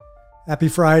Happy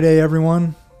Friday,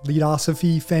 everyone.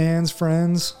 Leadosophy fans,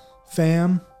 friends,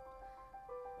 fam.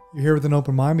 You're here with an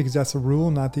open mind because that's the rule,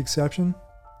 not the exception.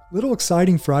 Little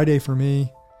exciting Friday for me.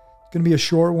 It's going to be a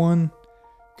short one.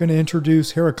 Going to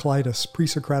introduce Heraclitus,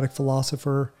 pre-Socratic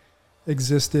philosopher,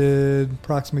 existed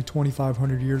approximately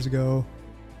 2,500 years ago.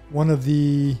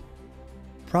 Probably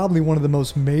one of the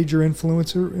most major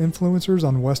influencers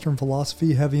on Western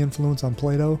philosophy, heavy influence on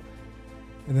Plato.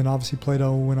 And then obviously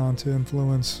Plato went on to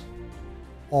influence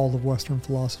all of Western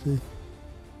philosophy.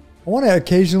 I want to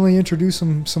occasionally introduce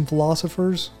some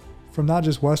philosophers from not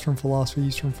just Western philosophy,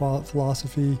 Eastern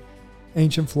philosophy,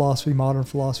 ancient philosophy, modern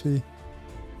philosophy.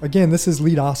 Again, this is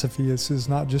Leadosophy. This is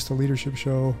not just a leadership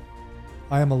show.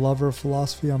 I am a lover of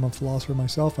philosophy. I'm a philosopher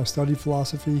myself. I studied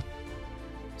philosophy.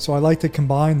 So I like to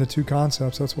combine the two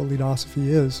concepts. That's what Leadosophy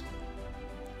is.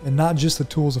 And not just the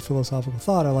tools of philosophical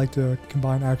thought. I like to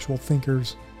combine actual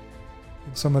thinkers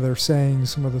and some of their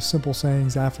sayings, some of the simple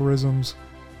sayings, aphorisms,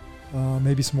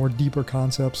 maybe some more deeper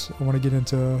concepts. I want to get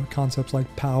into concepts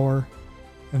like power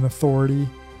and authority,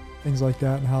 things like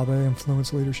that, and how they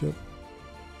influence leadership.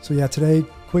 So yeah, today,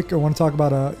 I want to talk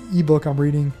about an ebook I'm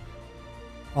reading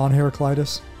on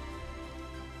Heraclitus.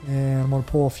 And I'm going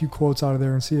to pull a few quotes out of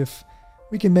there and see if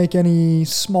we can make any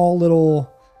small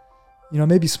little,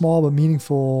 maybe small but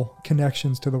meaningful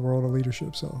connections to the world of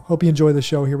leadership. So hope you enjoy the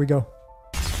show. Here we go.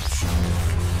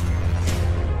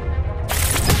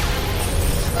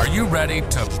 Are you ready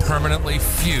to permanently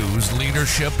fuse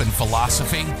leadership and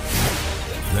philosophy?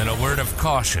 Then a word of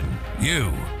caution.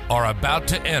 You are about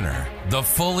to enter the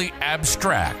fully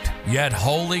abstract yet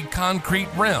wholly concrete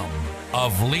realm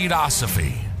of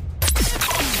Leadosophy.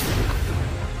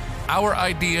 Our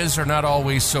ideas are not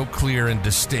always so clear and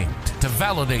distinct. To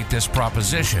validate this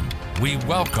proposition, we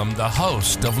welcome the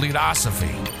host of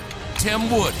Leadosophy,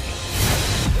 Tim Wood.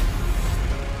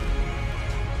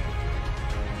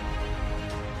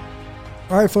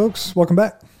 All right, folks, welcome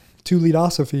back to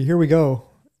Leadosophy. Here we go.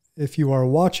 If you are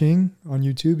watching on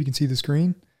YouTube, you can see the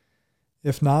screen.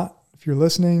 If not, if you're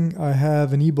listening, I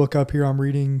have an ebook up here I'm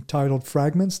reading titled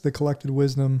Fragments, The Collected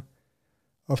Wisdom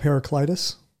of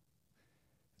Heraclitus,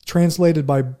 translated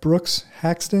by Brooks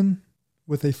Haxton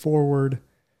with a foreword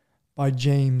by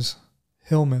James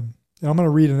Hillman. And I'm going to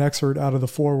read an excerpt out of the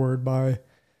foreword by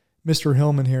Mr.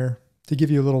 Hillman here to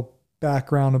give you a little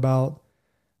background about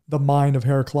the mind of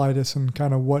Heraclitus and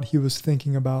kind of what he was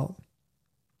thinking about.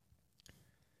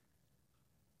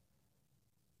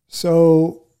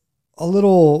 So a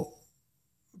little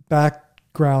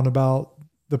background about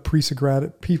the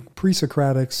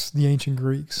pre-Socratics, the ancient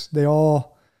Greeks. They were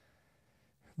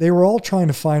all trying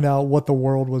to find out what the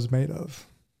world was made of.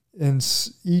 And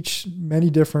many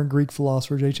different Greek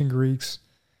philosophers, ancient Greeks,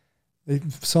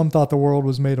 some thought the world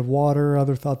was made of water,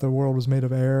 others thought the world was made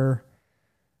of air.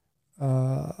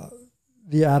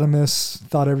 The atomists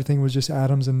thought everything was just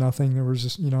atoms and nothing. There was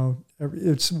just,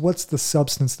 it's what's the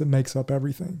substance that makes up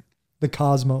everything? The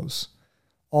cosmos,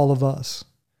 all of us,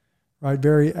 right?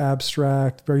 Very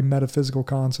abstract, very metaphysical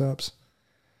concepts.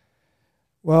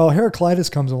 Well, Heraclitus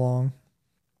comes along,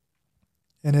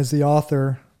 and as the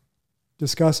author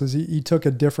discusses, he took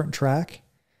a different track.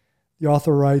 The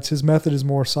author writes, his method is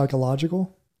more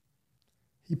psychological.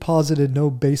 He posited no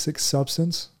basic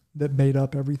substance that made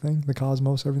up everything, the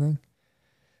cosmos, everything.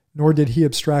 Nor did he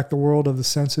abstract the world of the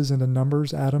senses into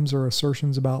numbers, atoms, or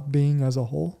assertions about being as a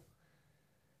whole.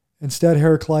 Instead,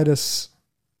 Heraclitus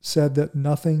said that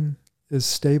nothing is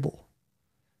stable.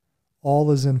 All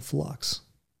is in flux.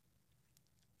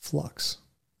 Flux.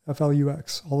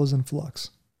 F-L-U-X. All is in flux.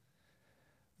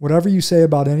 Whatever you say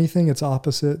about anything, its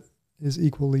opposite is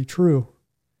equally true.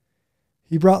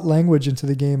 He brought language into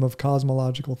the game of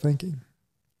cosmological thinking.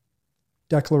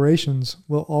 Declarations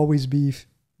will always be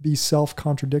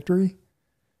self-contradictory,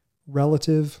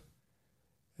 relative,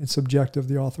 and subjective,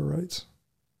 the author writes.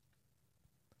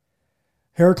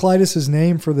 Heraclitus'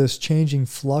 name for this changing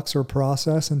flux or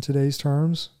process in today's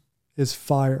terms is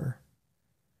fire.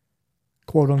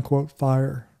 Quote unquote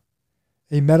fire.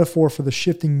 A metaphor for the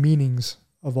shifting meanings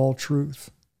of all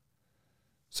truth.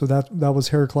 So that was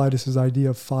Heraclitus' idea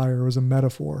of fire. It was a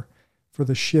metaphor for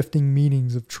the shifting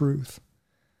meanings of truth.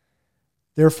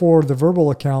 Therefore, the verbal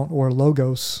account, or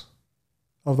logos,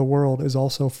 of the world is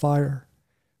also fire.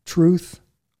 Truth,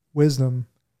 wisdom,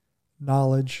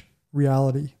 knowledge,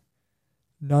 reality.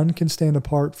 None can stand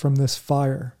apart from this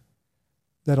fire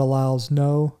that allows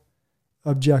no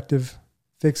objective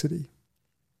fixity.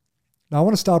 Now, I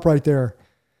want to stop right there.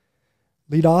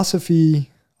 Leadosophy,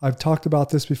 I've talked about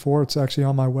this before. It's actually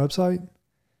on my website.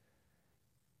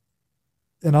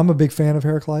 And I'm a big fan of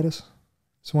Heraclitus.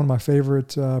 He's one of my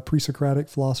favorite pre-Socratic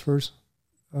philosophers.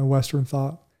 Western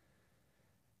thought.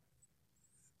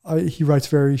 He writes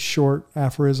very short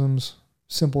aphorisms,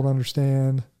 simple to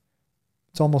understand.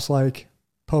 It's almost like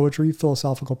poetry,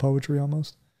 philosophical poetry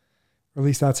almost. Or at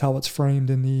least that's how it's framed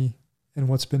in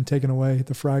what's been taken away,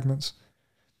 the fragments.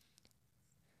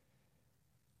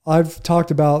 I've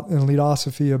talked about in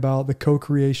Leadosophy about the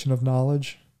co-creation of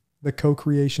knowledge, the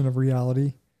co-creation of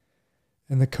reality,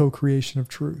 and the co-creation of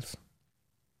truth.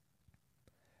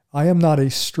 I am not a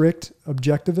strict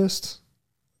objectivist,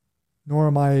 nor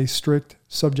am I a strict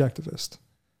subjectivist.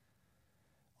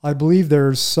 I believe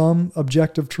there's some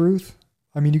objective truth.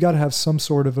 I mean, you got to have some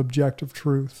sort of objective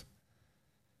truth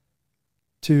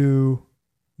to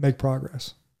make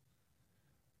progress,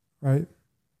 right?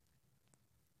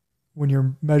 When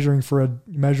you're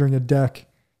measuring a deck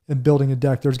and building a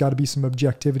deck, there's got to be some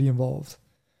objectivity involved.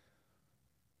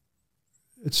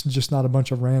 It's just not a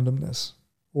bunch of randomness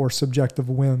or subjective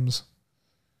whims.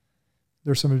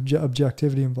 There's some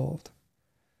objectivity involved.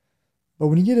 But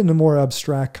when you get into more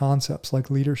abstract concepts like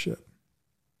leadership,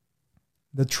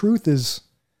 the truth is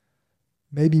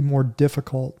maybe more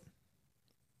difficult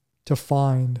to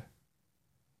find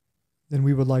than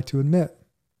we would like to admit.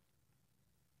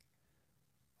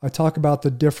 I talk about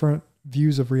the different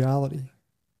views of reality.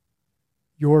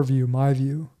 Your view, my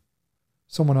view,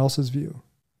 someone else's view.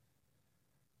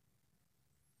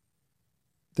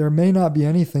 There may not be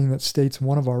anything that states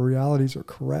one of our realities is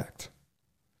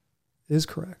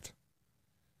correct.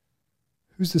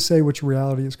 Who's to say which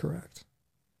reality is correct?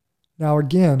 Now,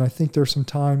 again, I think there's some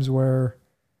times where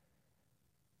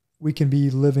we can be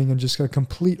living in just a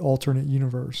complete alternate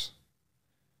universe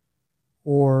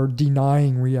or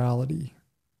denying reality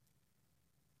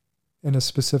in a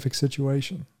specific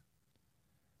situation.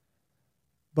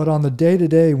 But on the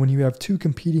day-to-day, when you have two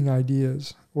competing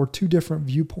ideas or two different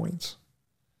viewpoints,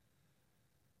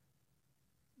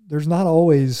 there's not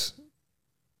always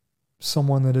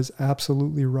someone that is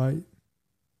absolutely right.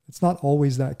 It's not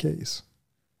always that case.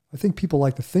 I think people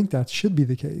like to think that should be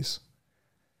the case.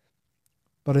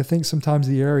 But I think sometimes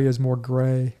the area is more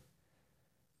gray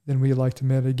than we like to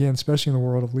admit. Again, especially in the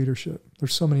world of leadership.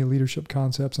 There's so many leadership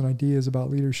concepts and ideas about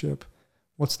leadership.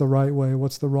 What's the right way?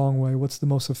 What's the wrong way? What's the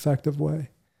most effective way?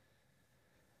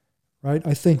 Right?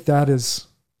 I think that is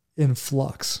in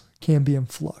flux, can be in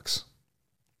flux.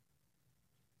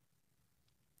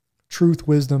 Truth,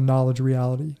 wisdom, knowledge,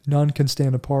 reality. None can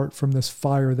stand apart from this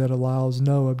fire that allows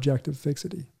no objective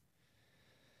fixity.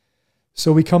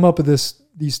 So we come up with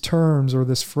these terms or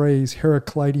this phrase,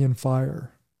 Heraclitean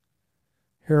fire.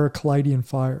 Heraclitean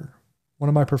fire. One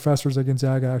of my professors at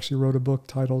Gonzaga actually wrote a book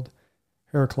titled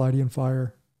Heraclitean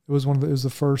Fire. It was the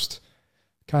first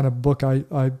kind of book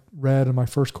I read in my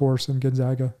first course in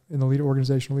Gonzaga in the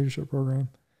organizational leadership program.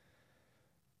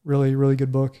 Really, really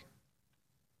good book.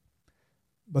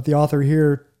 But the author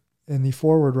here in the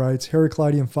foreword writes,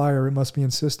 Heraclitean fire, it must be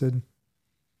insisted,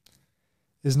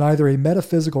 is neither a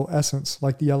metaphysical essence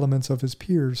like the elements of his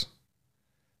peers,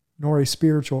 nor a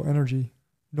spiritual energy,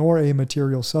 nor a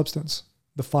material substance,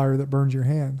 the fire that burns your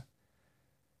hand.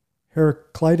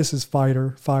 Heraclitus's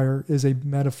fire is a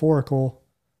metaphorical,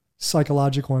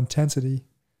 psychological intensity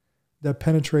that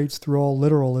penetrates through all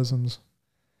literalisms,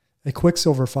 a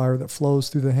quicksilver fire that flows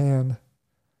through the hand,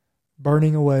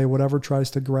 burning away whatever tries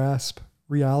to grasp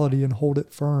reality and hold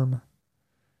it firm.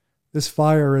 This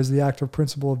fire, as the active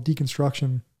principle of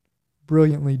deconstruction,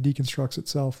 brilliantly deconstructs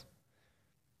itself.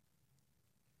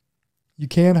 You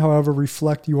can, however,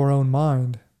 reflect your own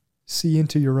mind, see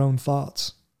into your own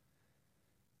thoughts.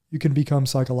 You can become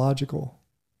psychological,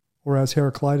 or as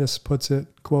Heraclitus puts it,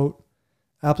 quote,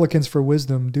 applicants for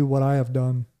wisdom do what I have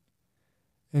done,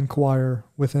 inquire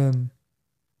within.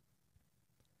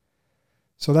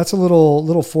 So that's a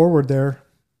little forward there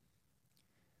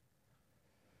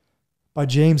by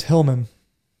James Hillman.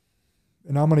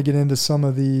 And I'm going to get into some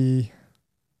of the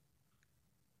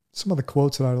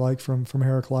quotes that I like from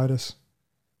Heraclitus.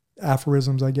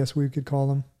 Aphorisms, I guess we could call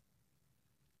them.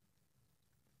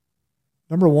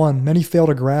 Number 1, many fail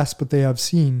to grasp what they have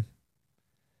seen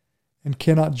and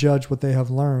cannot judge what they have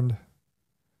learned,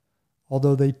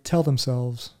 although they tell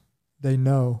themselves they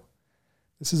know.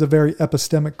 This is a very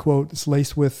epistemic quote. It's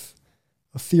laced with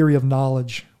a theory of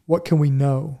knowledge. What can we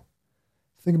know?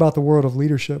 Think about the world of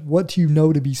leadership. What do you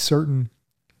know to be certain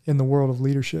in the world of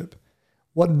leadership?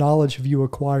 What knowledge have you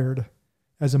acquired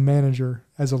as a manager,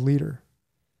 as a leader?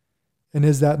 And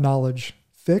is that knowledge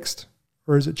fixed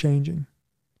or is it changing?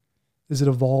 Is it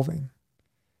evolving?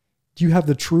 Do you have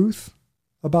the truth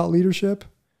about leadership,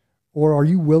 or are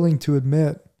you willing to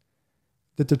admit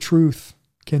that the truth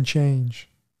can change?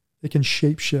 It can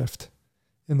shape shift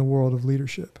in the world of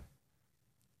leadership.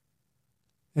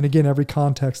 And again, every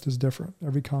context is different.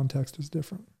 Every context is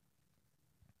different.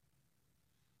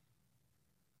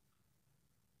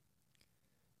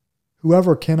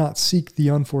 Whoever cannot seek the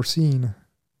unforeseen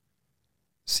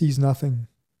sees nothing,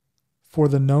 for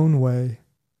the known way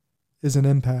is an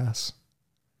impasse.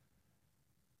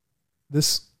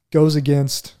 This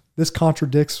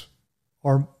contradicts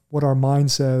what our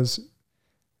mind says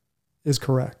is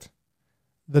correct.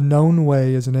 The known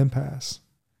way is an impasse.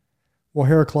 Well,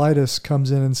 Heraclitus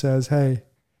comes in and says, hey,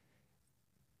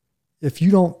 if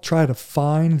you don't try to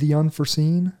find the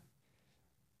unforeseen,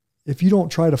 if you don't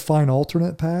try to find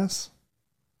alternate paths,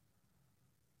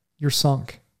 you're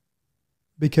sunk.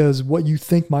 Because what you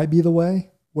think might be the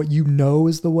way, what you know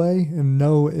is the way, and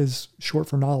know is short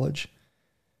for knowledge,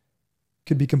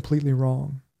 could be completely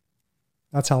wrong.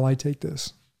 That's how I take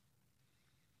this.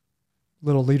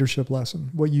 Little leadership lesson.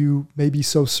 What you may be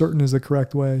so certain is the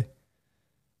correct way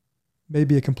may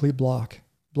be a complete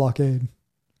blockade.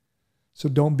 So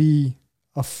don't be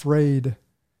afraid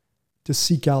to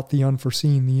seek out the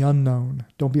unforeseen, the unknown.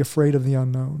 Don't be afraid of the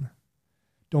unknown.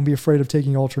 Don't be afraid of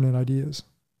taking alternate ideas.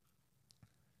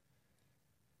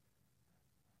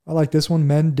 I like this one.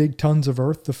 Men dig tons of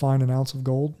earth to find an ounce of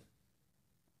gold.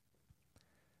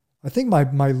 I think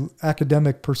my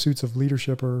academic pursuits of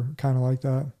leadership are kind of like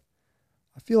that.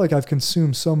 I feel like I've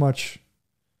consumed so much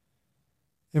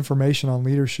information on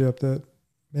leadership that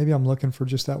maybe I'm looking for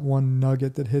just that one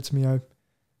nugget that hits me. I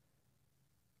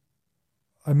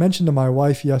mentioned to my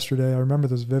wife yesterday, I remember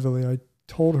this vividly, I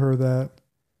told her that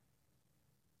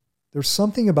there's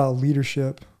something about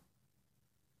leadership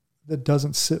that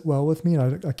doesn't sit well with me,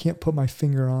 and I can't put my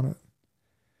finger on it.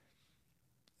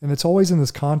 And it's always in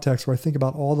this context where I think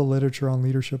about all the literature on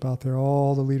leadership out there,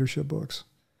 all the leadership books,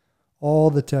 all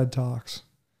the TED Talks,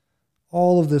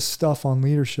 all of this stuff on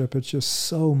leadership. It's just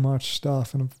so much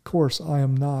stuff. And of course,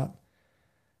 I'm not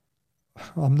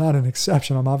an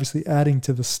exception. I'm obviously adding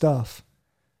to the stuff.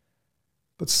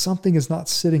 But something is not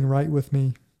sitting right with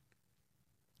me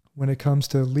when it comes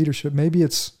to leadership. Maybe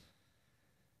it's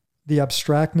the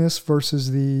abstractness versus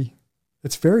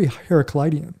it's very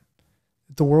Heraclitean,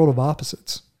 the world of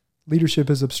opposites. Leadership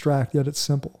is abstract, yet it's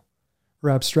simple, or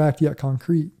abstract, yet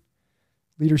concrete.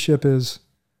 Leadership is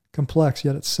complex,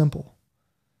 yet it's simple.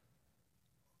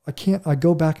 I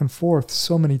go back and forth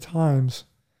so many times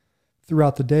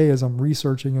throughout the day as I'm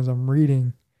researching, as I'm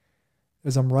reading,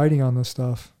 as I'm writing on this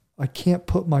stuff. I can't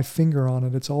put my finger on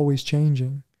it. It's always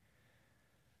changing.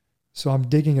 So I'm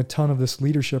digging a ton of this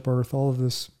leadership earth, all of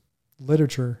this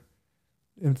literature,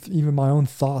 and even my own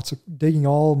thoughts, digging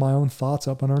all my own thoughts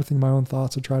up, unearthing my own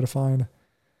thoughts to try to find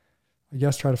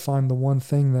the one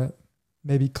thing that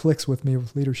maybe clicks with me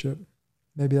with leadership.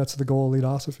 Maybe that's the goal of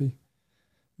Leadosophy.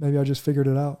 Maybe I just figured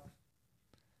it out.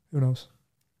 Who knows?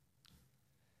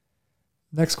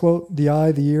 Next quote, the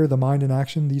eye, the ear, the mind in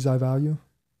action, these I value.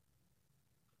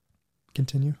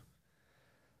 Continue.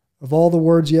 Of all the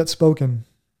words yet spoken,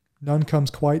 none comes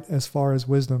quite as far as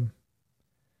wisdom,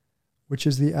 which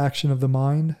is the action of the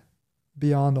mind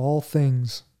beyond all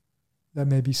things that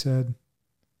may be said.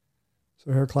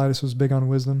 So Heraclitus was big on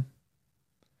wisdom.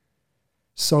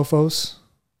 Sophos,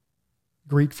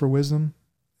 Greek for wisdom,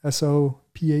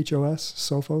 S-O-P-H-O-S,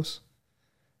 Sophos.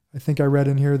 I think I read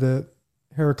in here that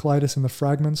Heraclitus in the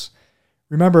fragments.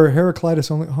 Remember, Heraclitus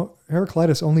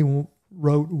only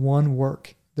wrote one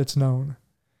work that's known,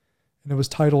 and it was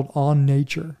titled On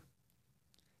Nature.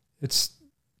 It's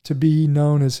to be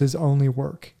known as his only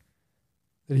work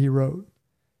that he wrote.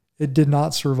 It did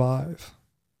not survive.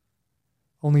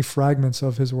 Only fragments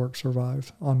of his work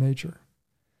survived on nature.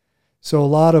 So a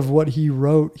lot of what he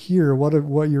wrote here,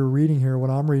 what you're reading here, what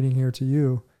I'm reading here to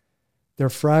you, they're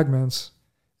fragments,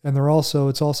 and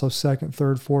it's also second,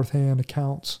 third, fourth hand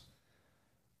accounts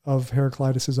of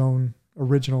Heraclitus' own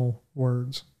original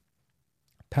words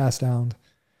passed down.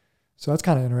 So that's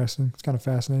kind of interesting. It's kind of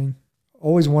fascinating.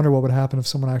 Always wonder what would happen if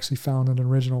someone actually found an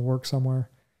original work somewhere.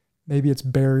 Maybe it's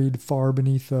buried far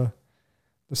beneath the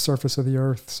surface of the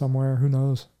earth somewhere. Who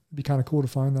knows? It'd be kind of cool to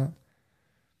find that.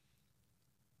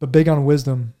 But big on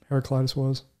wisdom, Heraclitus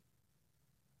was.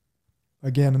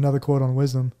 Again, another quote on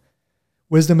wisdom.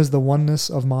 Wisdom is the oneness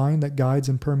of mind that guides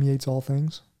and permeates all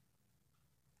things.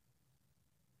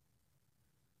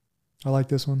 I like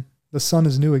this one. The sun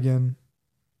is new again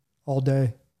all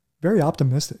day. Very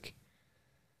optimistic.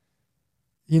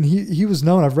 And he was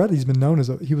known, I've read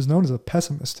he was known as a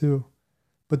pessimist too.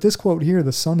 But this quote here,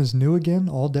 the sun is new again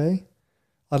all day,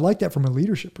 I like that from a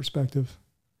leadership perspective.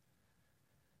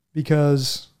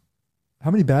 Because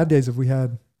how many bad days have we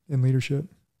had in leadership?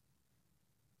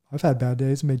 I've had bad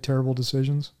days, made terrible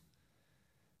decisions.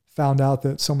 Found out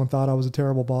that someone thought I was a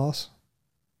terrible boss.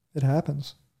 It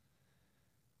happens.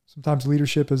 Sometimes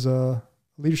leadership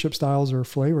styles are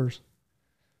flavors.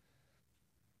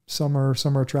 Some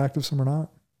are attractive, some are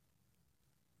not.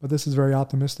 But this is very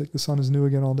optimistic. The sun is new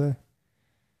again all day.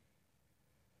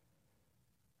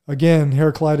 Again,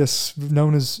 Heraclitus,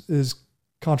 known as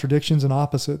contradictions and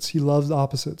opposites. He loves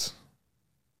opposites.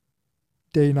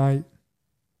 Day, night,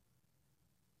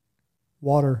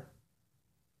 water,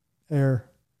 air.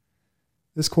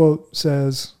 This quote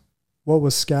says, "What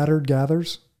was scattered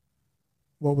gathers.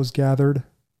 What was gathered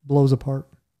blows apart."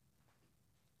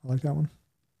 I like that one.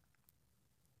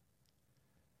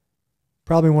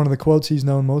 Probably one of the quotes he's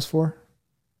known most for.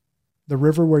 "The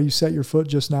river where you set your foot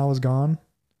just now is gone.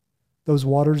 Those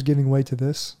waters giving way to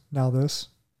this, now this."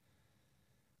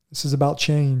 This is about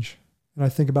change. And I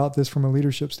think about this from a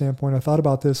leadership standpoint. I thought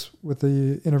about this with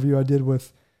the interview I did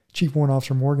with Chief Warrant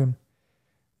Officer Morgan,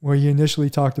 where he initially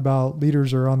talked about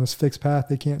leaders are on this fixed path.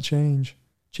 They can't change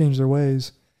their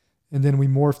ways. And then we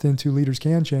morphed into leaders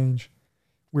can change.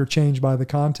 We're changed by the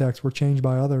context. We're changed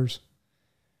by others,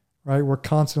 right? We're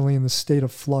constantly in the state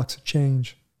of flux,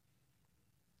 change,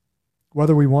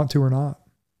 whether we want to or not.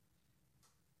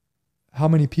 How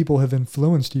many people have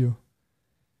influenced you,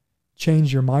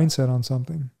 changed your mindset on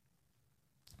something,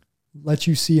 let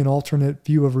you see an alternate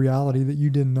view of reality that you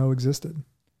didn't know existed,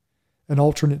 an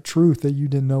alternate truth that you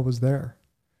didn't know was there?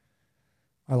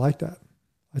 I like that.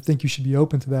 I think you should be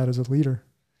open to that as a leader,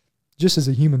 just as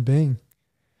a human being,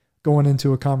 going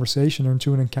into a conversation or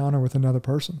into an encounter with another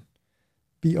person.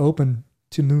 Be open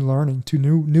to new learning, to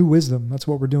new wisdom. That's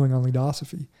what we're doing on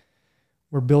Leadosophy.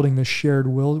 We're building this shared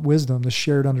wisdom, this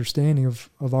shared understanding of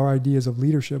our ideas of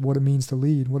leadership, what it means to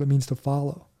lead, what it means to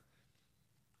follow.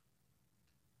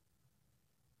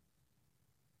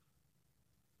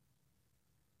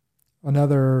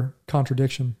 Another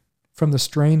contradiction. From the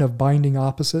strain of binding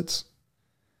opposites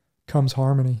comes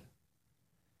harmony.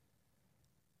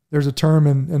 There's a term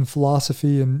in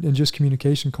philosophy and in just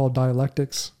communication called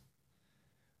dialectics,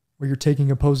 where you're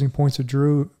taking opposing points of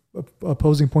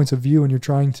view and you're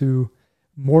trying to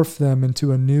morph them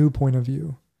into a new point of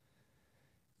view.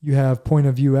 You have point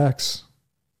of view X,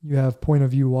 you have point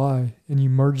of view Y, and you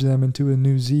merge them into a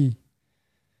new Z.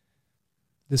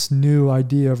 This new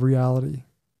idea of reality,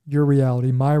 your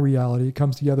reality, my reality, it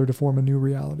comes together to form a new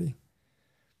reality.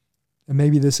 And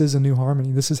maybe this is a new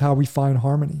harmony. This is how we find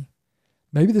harmony.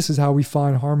 Maybe this is how we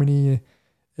find harmony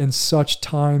in such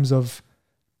times of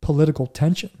political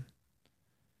tension,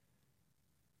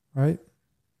 right?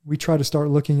 We try to start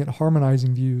looking at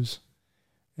harmonizing views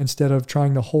instead of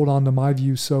trying to hold on to my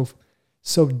view so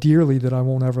dearly that I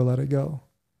won't ever let it go.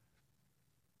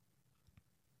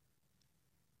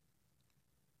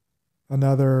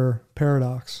 Another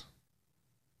paradox.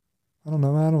 I don't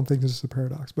know. I don't think this is a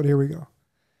paradox, but here we go.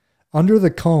 Under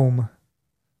the comb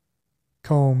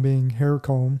being hair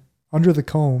comb, under the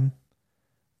comb,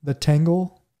 the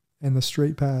tangle and the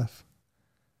straight path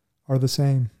are the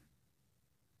same.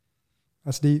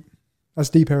 That's deep. That's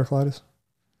deep, Heraclitus.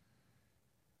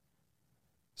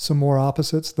 Some more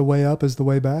opposites. The way up is the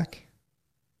way back.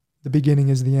 The beginning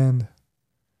is the end.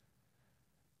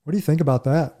 What do you think about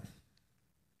that?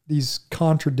 These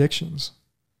contradictions.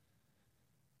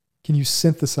 Can you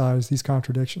synthesize these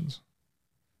contradictions?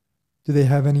 Do they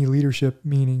have any leadership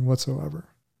meaning whatsoever?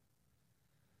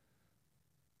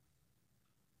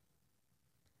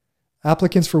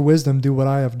 Applicants for wisdom do what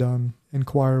I have done.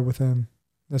 Inquire within.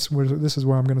 This is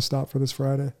where I'm going to stop for this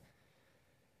Friday.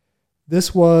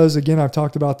 This was, again, I've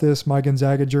talked about this, my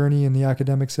Gonzaga journey in the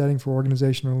academic setting for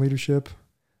organizational leadership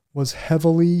was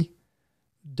heavily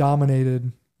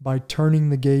dominated by turning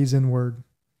the gaze inward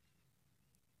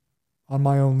on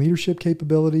my own leadership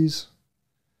capabilities,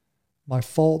 my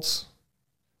faults,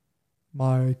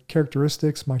 my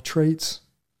characteristics, my traits,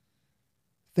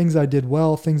 things I did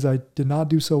well, things I did not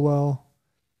do so well,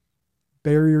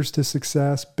 barriers to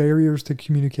success, barriers to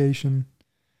communication.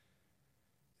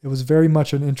 It was very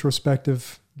much an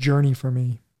introspective journey for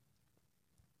me.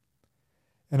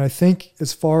 And I think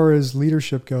as far as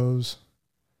leadership goes,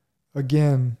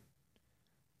 again,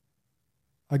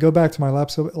 I go back to my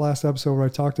last episode where I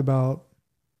talked about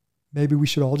maybe we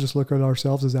should all just look at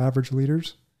ourselves as average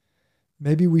leaders.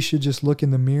 Maybe we should just look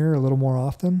in the mirror a little more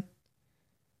often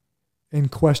and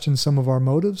question some of our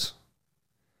motives.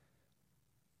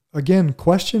 Again,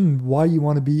 question why you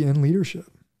want to be in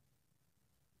leadership.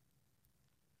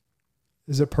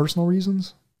 Is it personal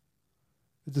reasons?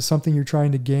 Is it something you're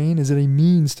trying to gain? Is it a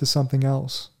means to something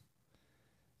else?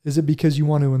 Is it because you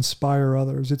want to inspire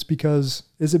others? Is it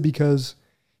because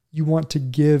you want to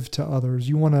give to others?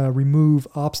 You want to remove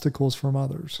obstacles from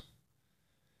others?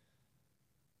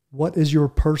 What is your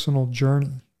personal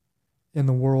journey? in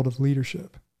the world of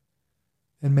leadership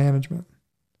and management?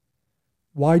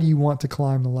 Why do you want to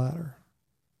climb the ladder?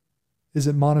 Is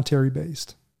it monetary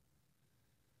based?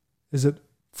 Is it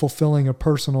fulfilling a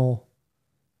personal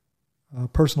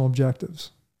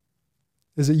objectives?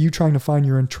 Is it you trying to find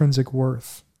your intrinsic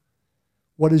worth?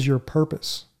 What is your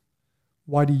purpose?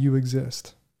 Why do you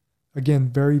exist? Again,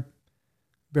 very,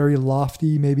 very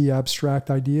lofty, maybe abstract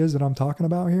ideas that I'm talking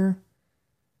about here.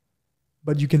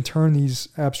 But you can turn these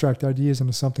abstract ideas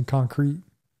into something concrete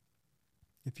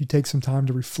if you take some time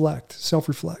to reflect,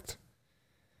 self-reflect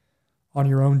on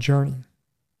your own journey.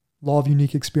 Law of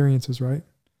unique experiences, right?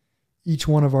 Each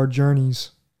one of our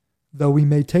journeys, though we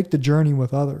may take the journey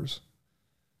with others,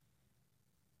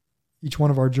 each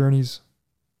one of our journeys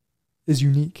is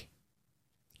unique,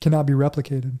 cannot be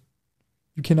replicated.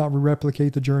 You cannot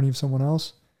replicate the journey of someone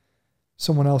else.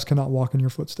 Someone else cannot walk in your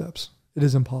footsteps. It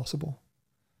is impossible.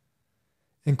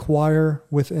 Inquire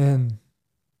within,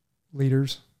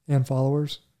 leaders and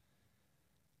followers.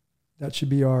 That should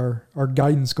be our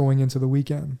guidance going into the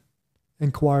weekend.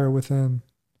 Inquire within.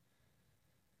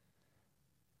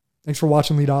 Thanks for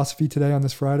watching Leadosophy today on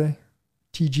this Friday.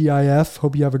 TGIF.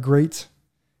 Hope you have a great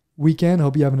weekend.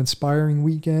 Hope you have an inspiring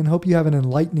weekend. Hope you have an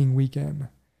enlightening weekend.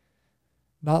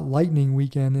 Not lightning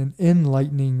weekend, an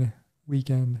enlightening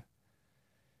weekend.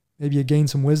 Maybe you gain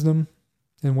some wisdom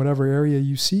in whatever area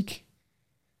you seek.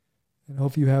 And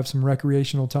hope you have some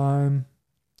recreational time.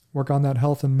 Work on that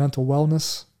health and mental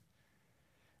wellness.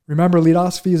 Remember,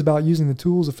 Leadosophy is about using the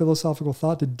tools of philosophical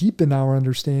thought to deepen our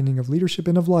understanding of leadership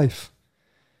and of life.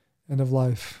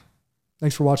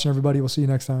 Thanks for watching, everybody. We'll see you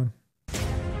next time.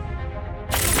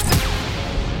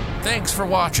 Thanks for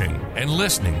watching and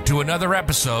listening to another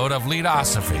episode of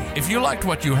Leadosophy. If you liked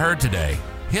what you heard today,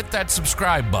 hit that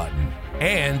subscribe button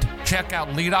and check out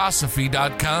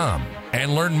Leadosophy.com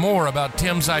and learn more about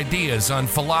Tim's ideas on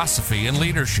philosophy and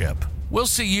leadership. We'll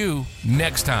see you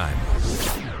next time.